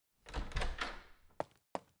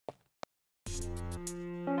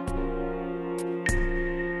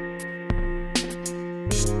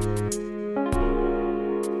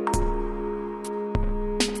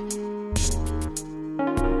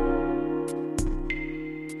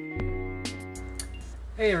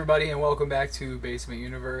Hey everybody, and welcome back to Basement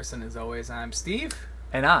Universe, and as always, I'm Steve.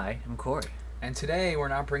 And I am Corey. And today we're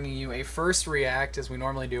not bringing you a first react as we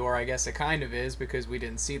normally do, or I guess it kind of is because we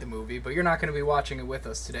didn't see the movie, but you're not going to be watching it with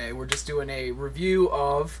us today. We're just doing a review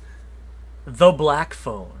of... The Black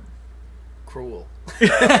Phone. Cruel.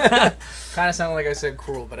 Kind of sounded like I said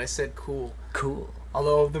cruel, but I said cool. Cool.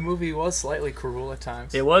 Although the movie was slightly cruel at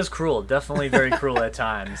times. It was cruel. Definitely very cruel at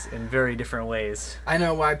times, in very different ways. I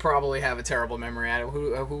know I probably have a terrible memory.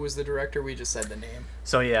 Who was the director? We just said the name.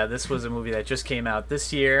 So yeah, this was a movie that just came out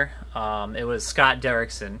this year. It was Scott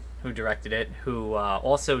Derrickson who directed it, who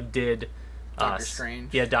also did... Doctor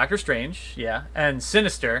Strange. Yeah, Doctor Strange, yeah. And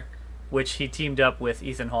Sinister, which he teamed up with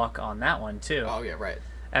Ethan Hawke on that one, too. Oh, yeah, right.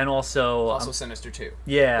 And also... Sinister 2.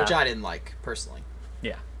 Yeah. Which I didn't like, personally.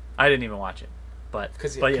 Yeah. I didn't even watch it.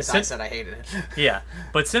 Because yeah, I said I hated it. Yeah,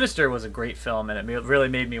 but Sinister was a great film, and it really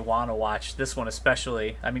made me want to watch this one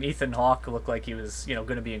especially. I mean, Ethan Hawke looked like he was, going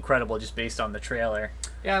to be incredible just based on the trailer.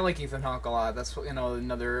 Yeah, I like Ethan Hawke a lot. That's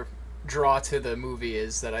another draw to the movie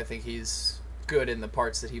is that I think he's good in the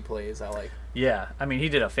parts that he plays. I like. Yeah, I mean, he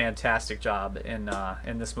did a fantastic job in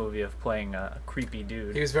this movie of playing a creepy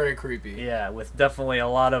dude. He was very creepy. Yeah, with definitely a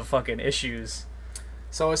lot of fucking issues.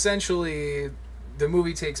 So essentially, the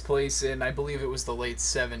movie takes place in, I believe it was the late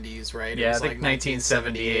 70s, right? Yeah, it was I think like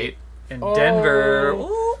 1978 in Denver.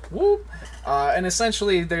 Whoop, whoop. And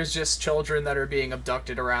essentially, there's just children that are being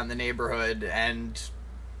abducted around the neighborhood, and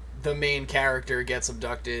the main character gets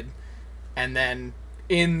abducted. And then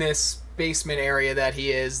in this basement area that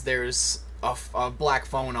he is, there's a black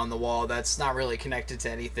phone on the wall that's not really connected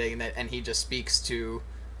to anything, and he just speaks to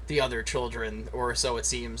the other children, or so it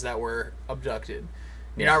seems, that were abducted.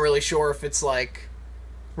 You're not really sure if it's like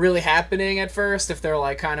really happening at first, if they're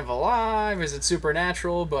like kind of alive, is it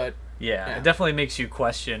supernatural, but yeah, it definitely makes you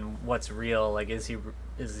question what's real. Like, is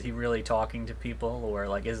he really talking to people, or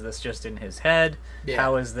like is this just in his head? Yeah.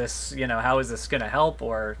 How is this gonna help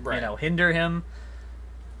or hinder him?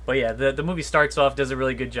 But yeah, the movie starts off, does a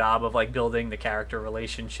really good job of like building the character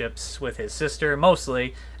relationships with his sister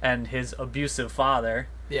mostly, and his abusive father.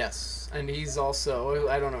 Yes, and he's also,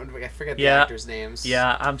 I don't know, I forget the actors' names.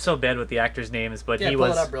 Yeah, I'm so bad with the actors' names, but he pull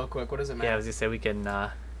was... it up real quick, what does it matter? Yeah, I was going to say, we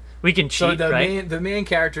can cheat, so right? The main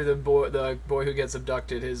character, the boy who gets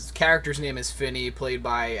abducted, his character's name is Finney, played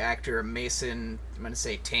by actor Mason, I'm going to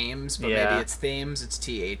say Thames, but maybe it's Thames, it's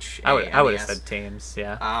Thames. I would have said Thames,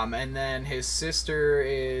 yeah. And then his sister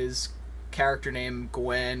is character name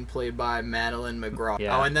Gwen, played by Madeline McGraw.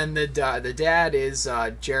 Yeah. Oh, and then the dad is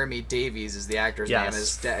Jeremy Davies is the actor's name.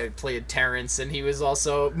 His dad played Terrence, and he was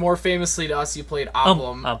also more famously to us. He played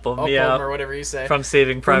Upham, or whatever you say, from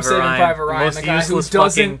Saving Private Ryan. The most guy who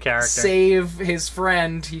doesn't save his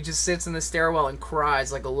friend. He just sits in the stairwell and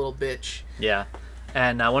cries like a little bitch. Yeah,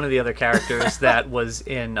 and one of the other characters that was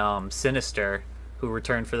in Sinister, who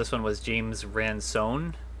returned for this one, was James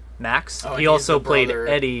Ransone. Max. He also played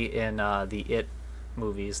Eddie in the It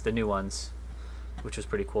movies, the new ones, which was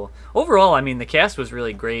pretty cool. Overall, I mean, the cast was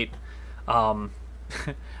really great.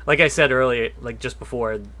 Like I said earlier, like just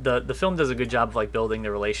before, the film does a good job of like building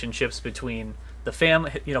the relationships between the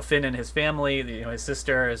family, Finn and his family, his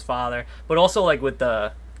sister, his father, but also like with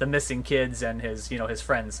the missing kids and his his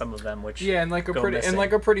friends, some of them, which in like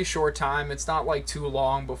a pretty short time. It's not like too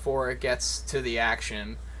long before it gets to the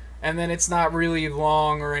action. And then it's not really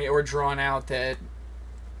long or drawn out that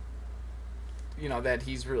that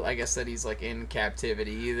he's really, I guess that he's like in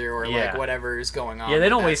captivity either, or like whatever is going on. Yeah, they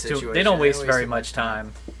don't waste very much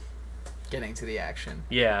time getting to the action.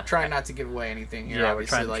 Yeah, trying not to give away anything here. Yeah,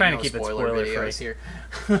 obviously, we're trying no to keep spoiler it videos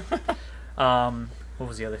spoiler free. What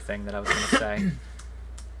was the other thing that I was going to say?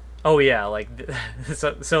 Oh yeah, like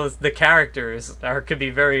so the characters could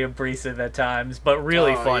be very abrasive at times, but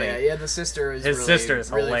really funny. Yeah, the sister is sister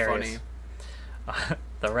is really hilarious. Funny.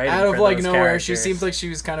 The writing out of for like those nowhere, characters. she seemed like she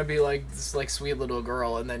was kind of be like this like sweet little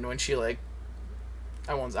girl, and then when she like,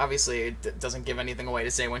 obviously it doesn't give anything away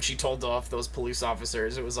to say when she told off those police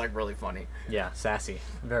officers, it was like really funny. Yeah, sassy,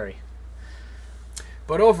 very.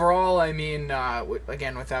 But overall, I mean,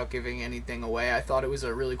 again, without giving anything away, I thought it was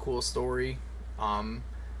a really cool story.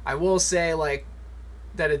 I will say, like,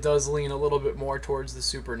 that it does lean a little bit more towards the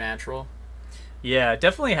supernatural. Yeah, it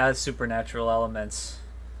definitely has supernatural elements.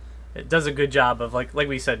 It does a good job of, like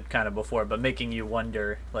we said kind of before, but making you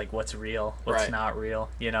wonder, like, what's real, what's not real,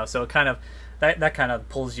 So it kind of, that kind of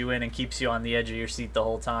pulls you in and keeps you on the edge of your seat the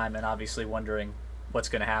whole time, and obviously wondering what's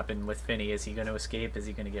going to happen with Finney. Is he going to escape? Is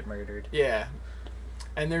he going to get murdered? Yeah.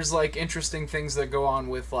 And there's, like, interesting things that go on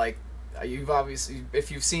with, like, you've obviously,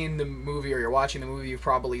 if you've seen the movie or you're watching the movie, you've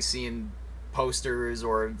probably seen posters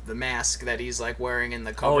or the mask that he's like wearing in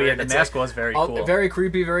the cover. Oh yeah, and the it's mask like, was very cool. Very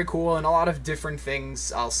creepy, very cool, and a lot of different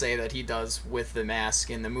things I'll say that he does with the mask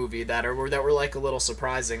in the movie that were like a little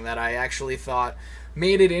surprising, that I actually thought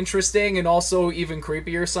made it interesting and also even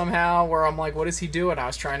creepier somehow, where I'm like, what is he doing? I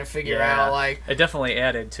was trying to figure out, like... It definitely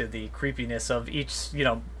added to the creepiness of each,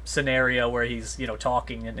 scenario where he's,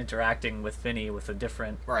 talking and interacting with Finney with a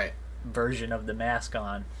different version of the mask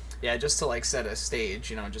on. Yeah, just to, like, set a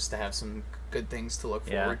stage, just to have some good things to look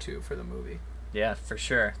forward to for the movie. Yeah, for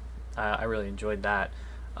sure. I really enjoyed that.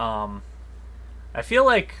 I feel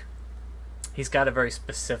like he's got a very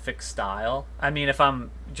specific style. I mean, if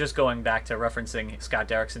I'm just going back to referencing Scott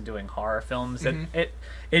Derrickson doing horror films,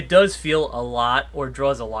 it does feel a lot, or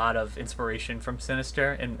draws a lot of inspiration from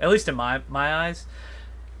Sinister, and at least in my eyes.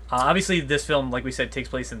 Obviously, this film, like we said, takes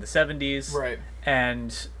place in the 70s. Right.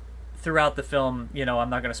 And throughout the film, I'm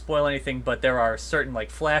not going to spoil anything, but there are certain,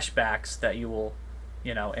 like, flashbacks that you will,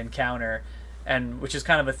 encounter, and which is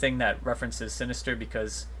kind of a thing that references Sinister,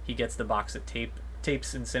 because he gets the box of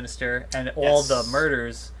tapes in Sinister, and all the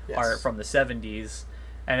murders are from the 70s,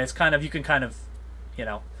 and it's kind of, you can kind of,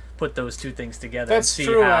 put those two things together. That's and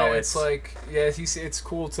see true. how it's like, it's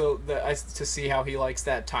cool to see how he likes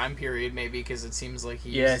that time period, maybe, because it seems like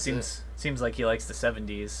he seems like he likes the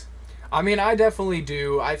 70s. I mean, I definitely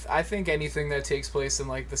do. I think anything that takes place in,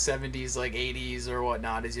 like, the 70s, like, 80s or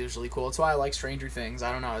whatnot is usually cool. That's why I like Stranger Things.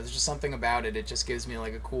 I don't know. There's just something about it. It just gives me,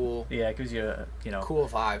 like, a cool... Yeah, it gives you a, cool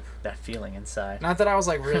vibe. That feeling inside. Not that I was,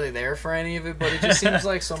 like, really there for any of it, but it just seems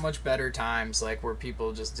like so much better times, like, where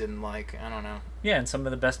people just didn't, like, I don't know. Yeah, and some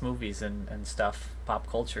of the best movies and stuff, pop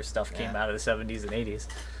culture stuff, came out of the 70s and 80s.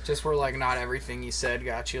 Just where, like, not everything you said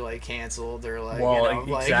got you, like, canceled or, like,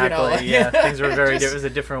 exactly, things were very different. It was a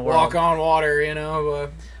different world. Walk on water,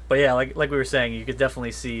 But yeah, like we were saying, you could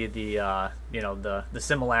definitely see the, the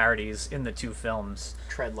similarities in the two films.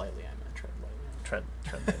 Tread lightly, I meant tread lightly. Tread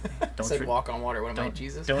lightly. Don't said walk on water. What am I,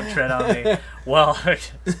 Jesus? Don't tread on me. Well,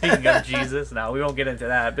 speaking of Jesus, no, we won't get into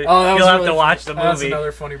that. But you'll have to watch the movie. That's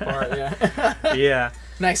another funny part, yeah. Yeah.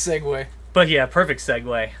 Nice segue. But yeah, perfect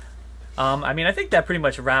segue. I mean, I think that pretty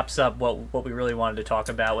much wraps up what we really wanted to talk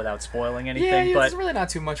about without spoiling anything. Yeah, but there's really not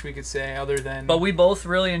too much we could say other than... But we both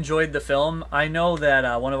really enjoyed the film. I know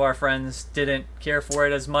that one of our friends didn't care for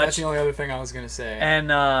it as much. That's the only other thing I was going to say. And,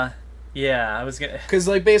 yeah, I was going to... Because,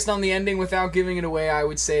 like, based on the ending, without giving it away, I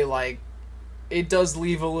would say, like, it does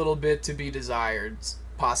leave a little bit to be desired,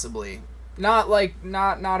 possibly. Not, like,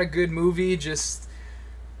 not a good movie, just...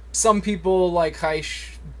 Some people, like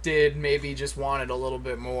Heish did, maybe just wanted a little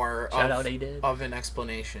bit more of an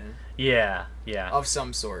explanation. Yeah. Of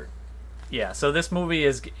some sort. Yeah, so this movie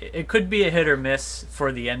it could be a hit or miss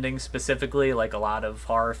for the ending specifically, like a lot of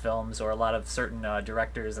horror films or a lot of certain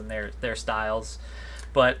directors and their styles.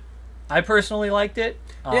 But I personally liked it.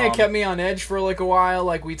 Yeah, it kept me on edge for, like, a while,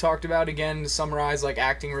 like we talked about. Again, to summarize, like,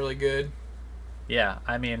 acting really good. Yeah,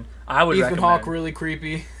 I mean, I would recommend... Ethan Hawke really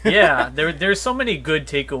creepy. Yeah, there's so many good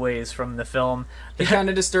takeaways from the film. He kind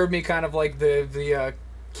of disturbed me, kind of like the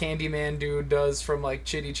Candyman dude does from, like,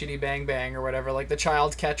 Chitty Chitty Bang Bang or whatever, like the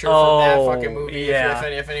child catcher from that fucking movie. Yeah.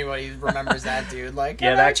 If anybody remembers that dude, like,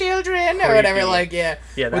 yeah, that children or whatever, like, yeah,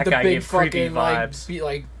 that with the guy big gave creepy fucking vibes.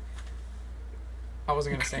 like, I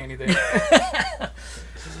wasn't gonna say anything.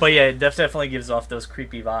 But yeah, it definitely gives off those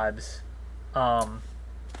creepy vibes.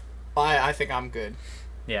 I think I'm good.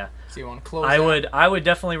 Yeah. So you want to close? I would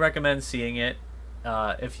definitely recommend seeing it.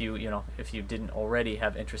 If you didn't already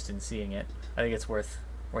have interest in seeing it, I think it's worth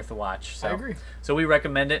a watch. So, I agree. So we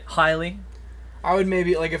recommend it highly. I would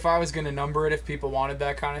maybe, like, if I was gonna number it, if people wanted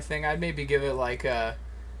that kind of thing, I'd maybe give it like a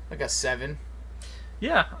 7.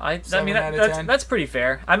 Yeah, I mean that's pretty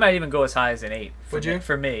fair. I might even go as high as an 8.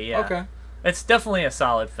 For me, yeah. Okay. It's definitely a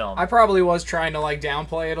solid film. I probably was trying to, like,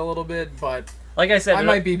 downplay it a little bit, but like I said, I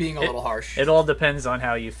might be being a little harsh. It all depends on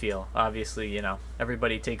how you feel. Obviously,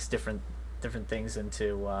 everybody takes different things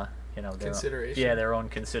into their consideration. Their own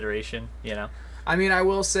consideration. I mean, I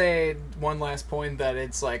will say one last point that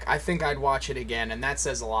it's like I think I'd watch it again, and that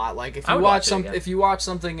says a lot. Like if you watch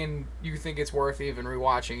something and you think it's worth even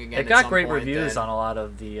rewatching again, it got great reviews on a lot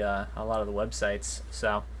of the websites.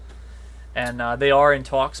 So, and they are in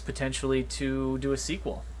talks potentially to do a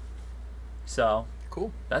sequel. So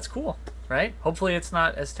cool. That's cool, right? Hopefully, it's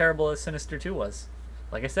not as terrible as Sinister 2 was.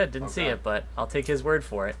 Like I said, didn't see it, but I'll take his word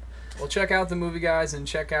for it. Well, check out the movie, guys, and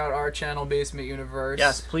check out our channel, Basement Universe.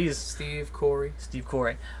 Yes, please. Steve Corey.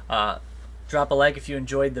 Drop a like if you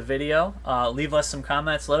enjoyed the video. Leave us some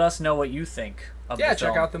comments. Let us know what you think of the film.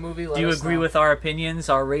 Check out the movie. Do you agree with our opinions,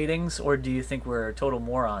 our ratings, or do you think we're total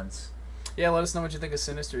morons? Yeah, let us know what you think of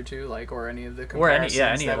Sinister too, like, or any of the comparisons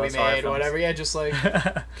any that of we those horror made, films. whatever. Yeah, just like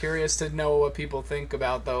curious to know what people think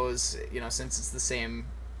about those. You know, since it's the same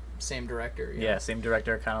director. Yeah, same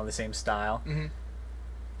director, kind of the same style. Mm-hmm.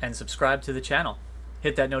 And subscribe to the channel.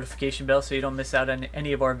 Hit that notification bell so you don't miss out on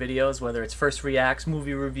any of our videos, whether it's first reacts,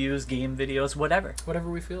 movie reviews, game videos, whatever. Whatever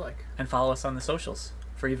we feel like. And follow us on the socials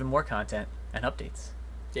for even more content and updates.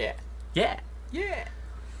 Yeah. Yeah. Yeah.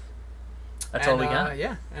 That's all we got.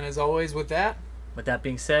 Yeah. And as always, with that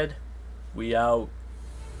being said, we out.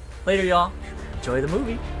 Later, y'all. Enjoy the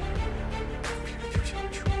movie.